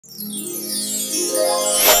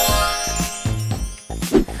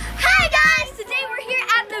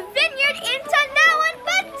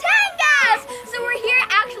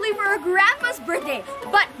birthday.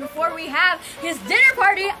 But before we have his dinner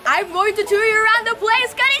party, I'm going to tour you around the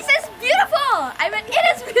place because it's beautiful. I mean, it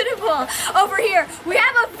is beautiful. Over here, we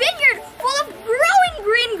have a vineyard full of growing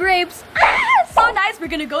green grapes. So nice. We're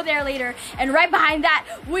going to go there later. And right behind that,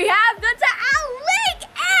 we have the Taal Lake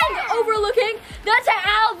and overlooking the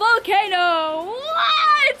Taal volcano.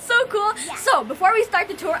 Wow, it's so cool. Yeah. So before we start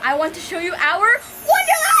the tour, I want to show you our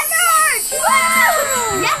Wonderland merch.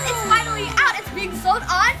 Wow. Yes, it's finally out. It's being sold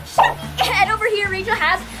on Shopee. And over here, Rachel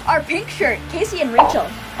has our pink shirt. KAYCEE and Rachel.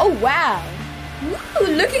 Oh, wow. Ooh,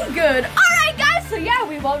 looking good. Alright guys, so yeah,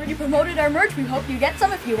 we've already promoted our merch. We hope you get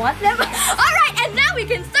some if you want them. Alright, and now we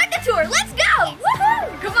can start the tour. Let's go!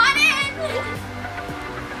 Woohoo! Come on in!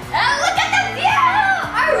 And look at the view!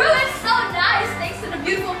 Our room is so nice thanks to the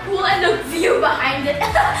beautiful pool and the view behind it.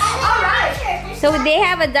 Alright. So they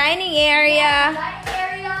have a dining area,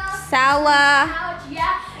 sala, couch,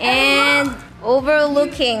 yeah, and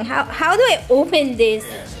overlooking. How do I open this?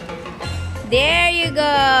 There you go.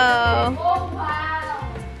 Oh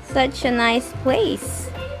wow. Such a nice place.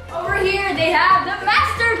 Over here they have the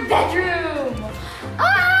master bedroom.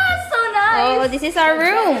 Ah, so nice. Oh, this is our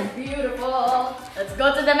room. Beautiful. Let's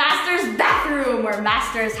go to the master's bathroom where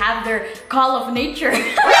masters have their call of nature.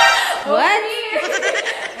 What?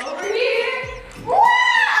 Over here. Wow,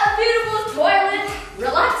 a beautiful toilet.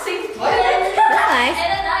 Relaxing toilet. Nice.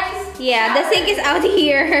 And a nice Yeah, the sink is out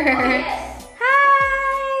here. Oh, yes.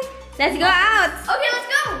 Hi. Let's go out. Okay, let's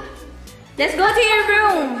go. Let's go to your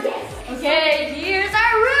room. Yes. Okay, here's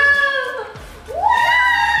our room.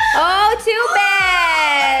 Wow. Oh, 2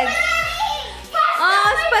 beds. Oh,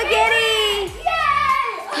 spaghetti.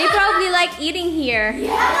 Yay. They probably like eating here.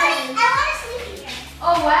 Yeah. I want to sleep here.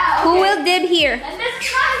 Oh wow. Who Okay. will dip here? And this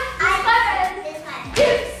time.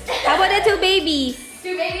 How about the 2 babies?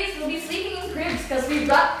 2 babies will be sleeping in cribs because we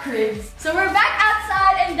brought cribs. So we're back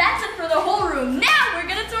outside and that's it for the whole room. Now we're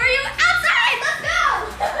gonna tour you outside. Let's go.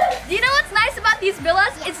 Do you know what's nice about these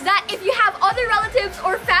villas? It's that if you have other relatives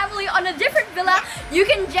or family on a different villa, you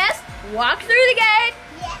can just walk through the gate.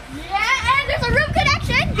 Yeah, and there's a room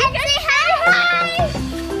connection. You can say hi.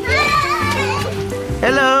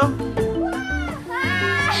 Hello.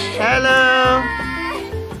 Hi. Hello.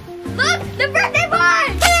 Look, the birthday boy.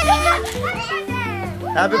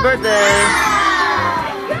 Happy birthday.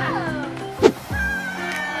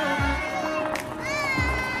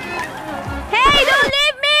 Hey, don't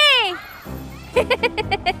leave me!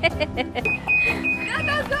 Go,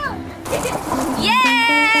 go, go.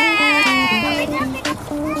 Yay!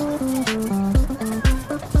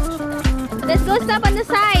 Let's go stop on the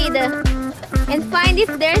side and find if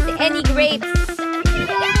there's any grapes.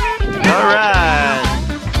 All right.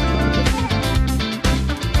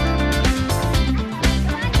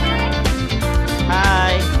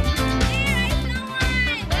 Hi.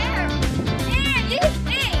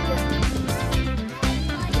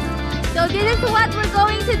 So this is what we're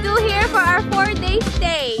going to do here for our 4-day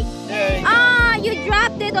stay. Ah, you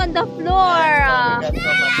dropped it on the floor.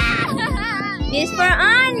 This for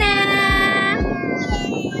Anna.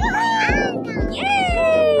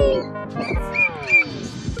 Yay!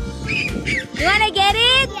 You wanna get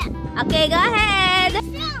it? Yeah. Okay, go ahead.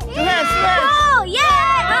 Yes. Oh, yeah!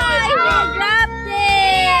 Oh, you dropped it.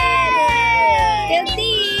 Still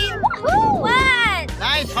see? What?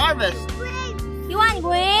 Nice harvest. You want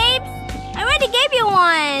grapes? I already gave you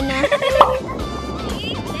one.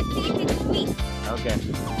 See? Let's see if it's sweet. Okay.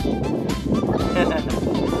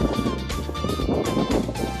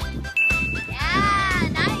 Yeah,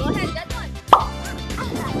 nice. Go ahead, that one.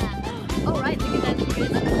 All right, look at that.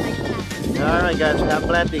 All right, guys, have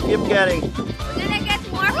plenty. Keep getting. We're gonna get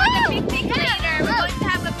more for the picnic later. We're going to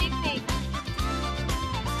have a picnic.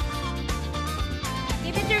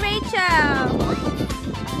 Give it to Rachel.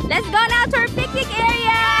 Let's go now to our picnic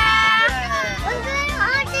area. We're going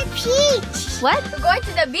on the beach. What? We're going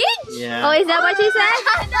to the beach? Yeah. Oh, is that what you said?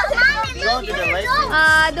 Going to the lake.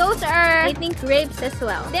 Those are, I think, grapes as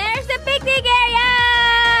well. There's the picnic area.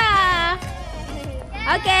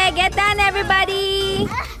 Okay, get down, everybody.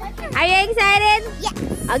 Are you excited? Yes.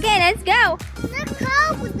 Okay, let's go. It's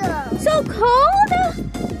cold though. So cold?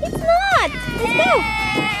 It's not. Let's go.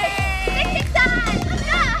 Picnic time! Let's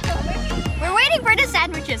go! We're waiting for the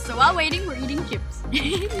sandwiches, so while waiting, we're eating chips.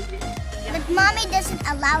 But mommy doesn't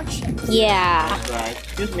allow chips. Yeah. That's right.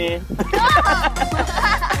 Excuse me.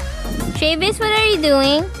 Travis, what are you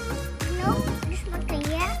doing? No, just look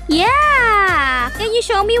here. Yeah. Can you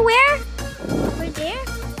show me where? Over there.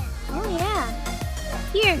 Oh, yeah.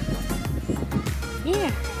 Here.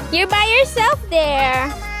 Here. You're by yourself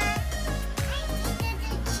there.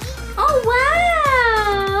 Oh,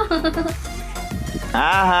 wow.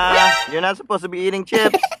 You're not supposed to be eating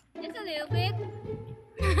chips. Just a little bit.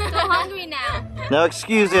 So hungry now. No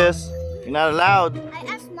excuses. You're not allowed. I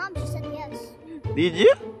asked Mom, she said yes. Did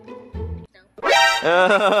you? Yay!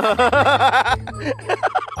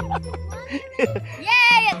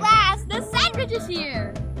 At last, the sandwich is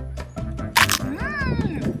here.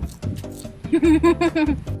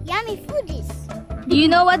 Yummy foodies. Do you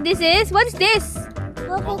know what this is? What's this?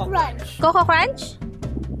 Cocoa Crunch. Coco Crunch?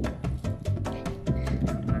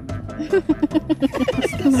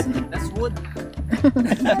 That's wood.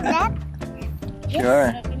 That?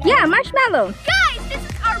 Sure. Yeah, marshmallow. Guys, this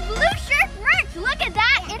is our blue shirt merch. Look at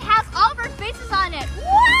that. It has all of our faces on it.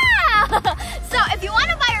 Wow! So if you want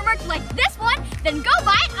to buy our merch like this one, then go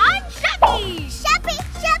buy it on Shopee. Shopee,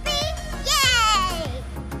 Shopee, yay!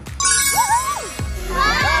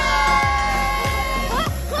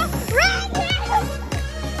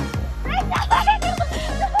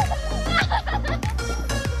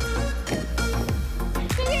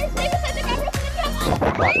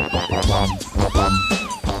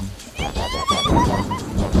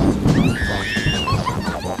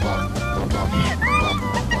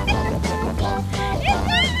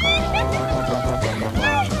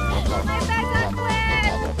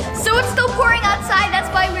 So it's still pouring outside. That's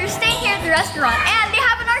why we're staying here at the restaurant, and they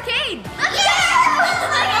have an arcade.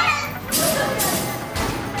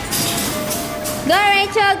 Go,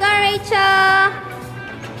 Rachel. Go, Rachel.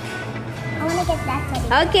 I want to get that ready.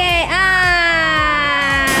 Okay.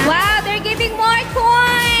 Wow, they're giving more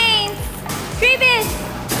coins. Travis,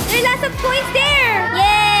 there's lots of coins there.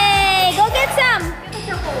 Yay. Go get some.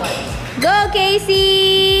 Go,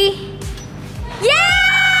 Casey. Yeah!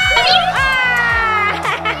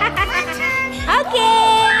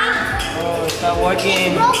 Okay. Oh, it's not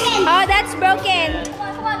working. Oh, that's broken.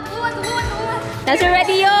 Come on, blue one, blue one, blue one. That's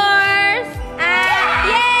already yours.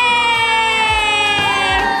 Yay!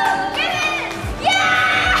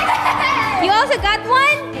 You also got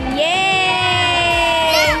one?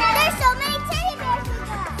 Yay! There's so many teddy bears we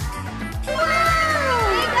got. Wow!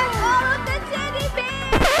 We got all of the teddy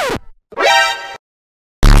bears.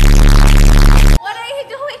 What are you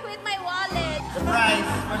doing with my wallet? Surprise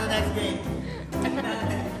for the next game.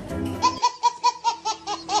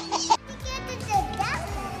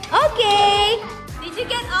 Okay. Did you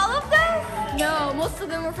get all of them? No, most of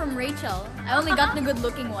them were from Rachel. I only got the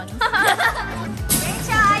good-looking ones. Rachel,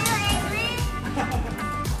 are you angry?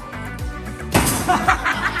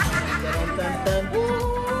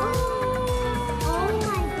 Oh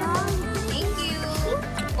my god. Thank you.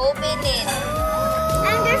 Open it.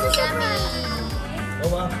 And there's a surprise. Oh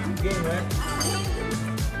wow, game, right?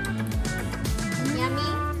 Yummy.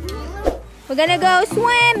 We're gonna go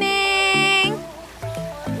swimming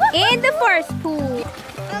in the first pool.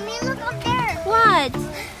 Mommy, look up there. What?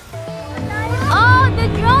 Oh, the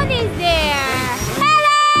drone is there.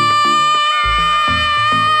 Hello!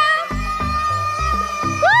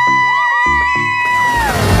 Woo!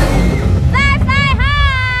 Fly, fly,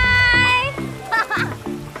 hi!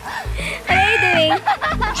 What are you doing?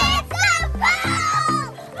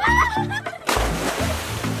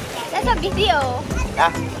 That's a video.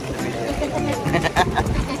 Ah.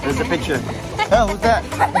 There's a picture. Oh, who's that?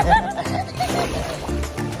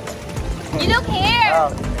 You look here. Oh.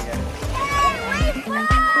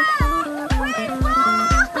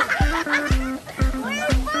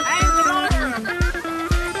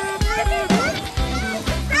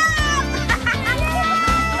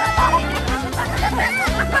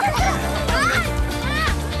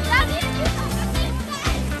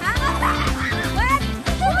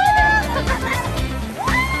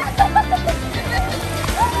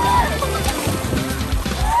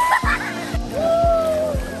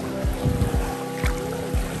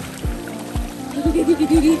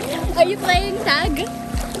 Are you playing tag?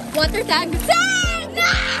 Water tag? Tag!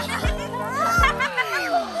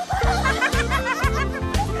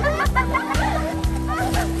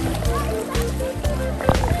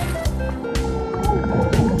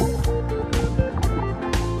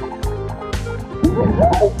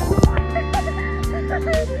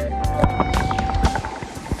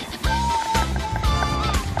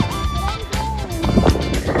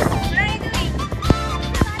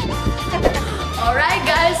 Alright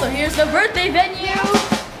guys, so here's the birthday venue.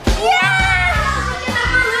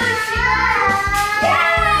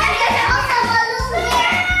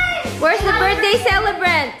 Where's the birthday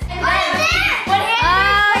celebrant?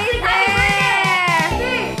 Oh, he's there.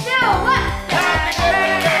 3, 2, 1.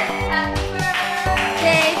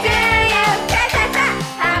 Day to you. Cha, cha, cha.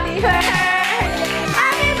 Happy birthday.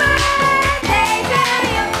 Happy birthday to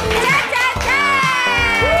you. Cha, cha, cha.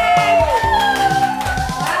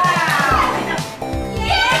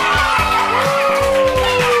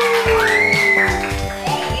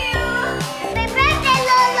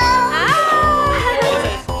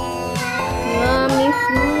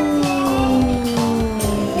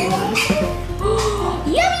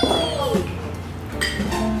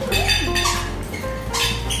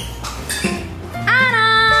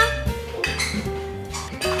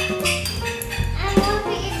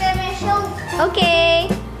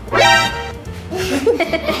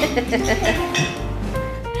 What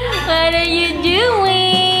are you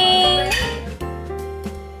doing?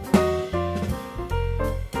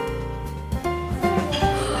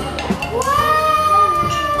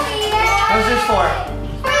 What's this for?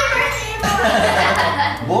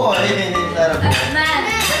 Boy, inside of it.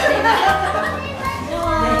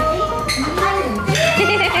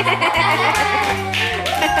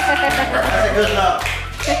 That's a good luck.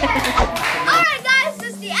 Alright guys,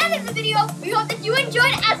 this is the end of the video. We hope that you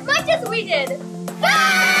enjoyed as much as we did.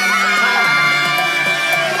 Bye!